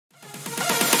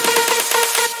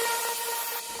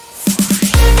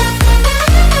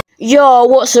Yo,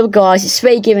 what's up guys, it's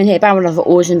ytsweatygaming here, back with another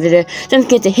awesome video. Don't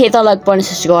forget to hit that like button and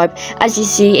subscribe. As you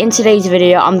see, in today's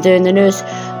video, I'm doing the newest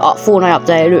FORTNITE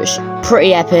update. It looks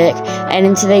pretty epic. And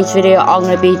in today's video, I'm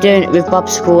going to be doing it with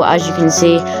Bubbcycle, as you can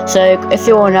see. So, if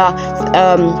you want to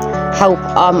help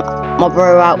my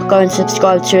bro out, go and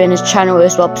subscribe to his channel,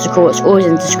 it's Bubbcycle. It's always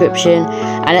in the description.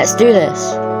 And let's do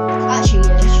this.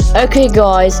 Okay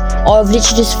guys, I've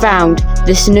literally just found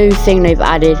this new thing they've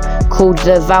added called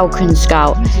the Falcon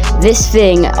Scout. This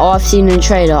thing I've seen in the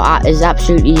trailer is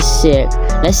absolutely sick.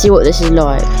 Let's see what this is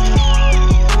like.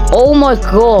 Oh my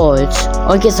god!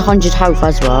 Oh, it gets 100 health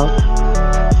as well.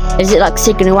 Is it like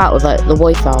signal out with like the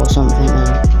Wi-Fi or something?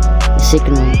 The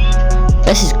signal.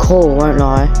 This is cool, won't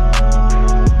lie.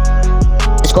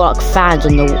 It's got like fans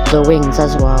on the wings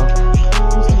as well.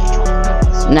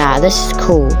 Nah, this is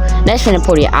cool. Next thing I'll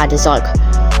probably add is like,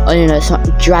 I don't know, some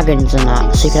dragons and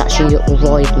that, so you can actually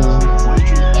ride them.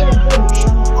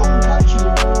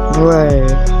 Bro,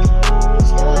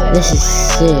 this is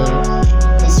sick.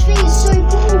 This thing is so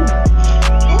cool.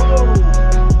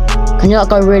 Oh. Can you like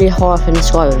go really high up in the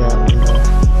sky with it?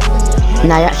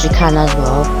 Nah, you actually can as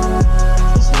well.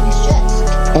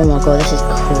 Oh my god, this is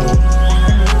cool.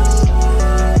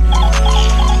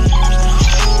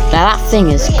 Now that thing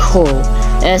is cool.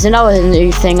 There's another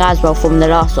new thing as well from the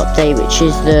last update, which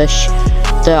is the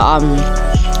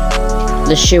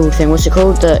shield thing. What's it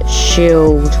called? The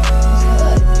shield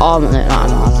armor.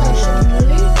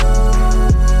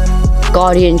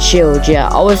 Guardian shield. Yeah,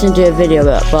 I was gonna do a video of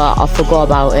it, but I forgot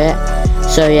about it.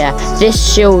 So yeah,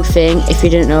 this shield thing, if you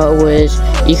didn't know it was,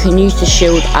 you can use the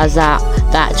shield as that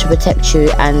to protect you,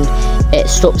 and it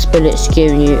stops bullets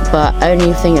skewing you. But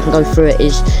only thing that can go through it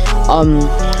is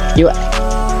your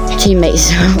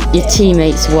teammates. Your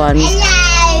teammates ones.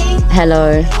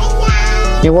 Hello.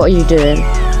 Yeah, what are you doing?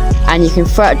 And you can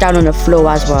throw it down on the floor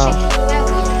as well.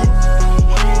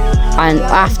 And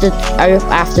after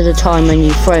the time when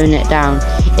you've thrown it down,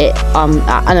 it I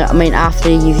mean after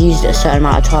you've used it a certain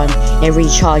amount of time, it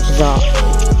recharges up.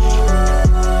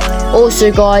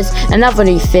 Also guys, another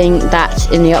new thing that's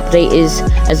in the update is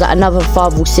like another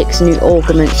 5 or 6 new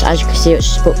augments. As you can see, it's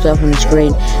just popped up on the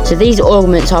screen. So these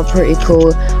augments are pretty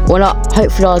cool. Well,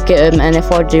 hopefully I'll get them, and if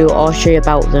I do, I'll show you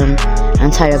about them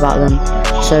and tell you about them.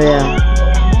 So yeah,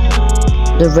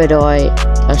 the red eye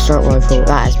assault rifle,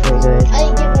 that is pretty good.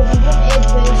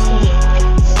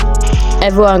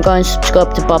 Everyone go and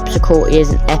subscribe to Bubbcycle. He is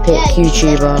an epic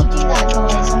YouTuber.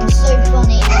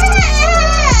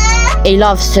 He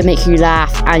loves to make you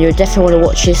laugh, and you'll definitely want to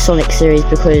watch his Sonic series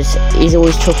because he's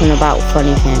always talking about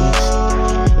funny things.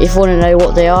 If you want to know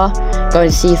what they are, go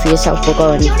and see for yourself, or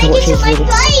go and watch his video.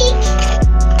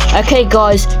 Okay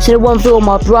guys, so the one for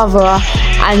my brother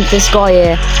and this guy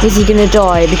here, is he gonna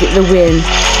die to get the win?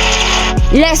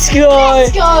 Let's go!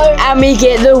 Let's go! And we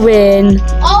get the win.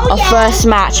 Oh, our first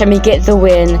match, and we get the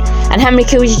win. And how many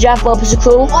kills did you have,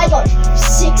 Bubbcycle? I got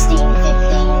 16, 15.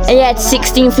 And he had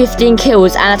 16, 15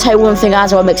 kills, and I'll tell you one thing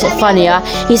as well makes it funnier.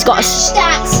 He's got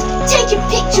stats. Take a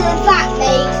picture of that,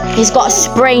 mate. He's got a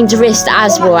sprained wrist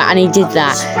as well, and he did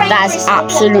that. That is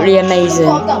absolutely amazing.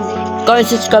 Go and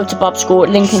subscribe to Bubbcycle,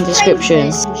 link in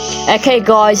description. Okay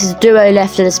guys, there's a duo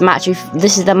left in this match.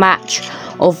 This is the match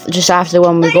of just after the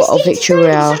one we got of Victory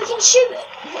Royale.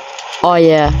 Oh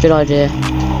yeah, good idea.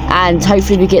 And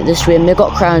hopefully we get this win. We've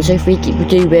got crowns, so if we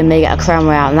do win, we get a crown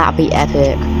royale, and that'd be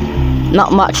epic.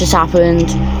 Not much has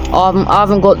happened. I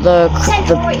haven't got the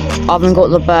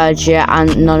birds yet,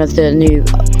 and none of the new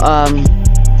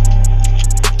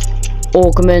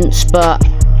augments. But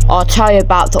I'll tell you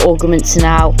about the augments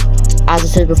now. As I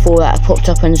said before, that have popped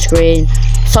up on the screen.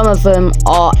 Some of them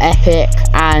are epic,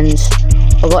 and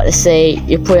I've got to say,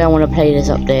 you probably don't want to play this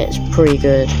update. It's pretty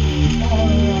good.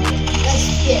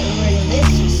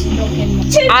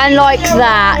 And like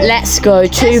that, let's go,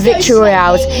 2 Victory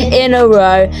Royales in a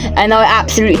row, and I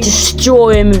absolutely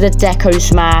destroy him with the Deco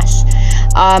Smash.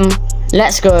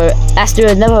 Let's go. Let's do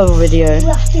another video.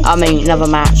 Another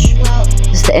match.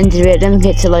 That's the end of it. Don't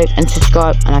forget to like and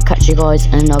subscribe, and I'll catch you guys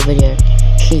in another video.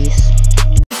 Peace.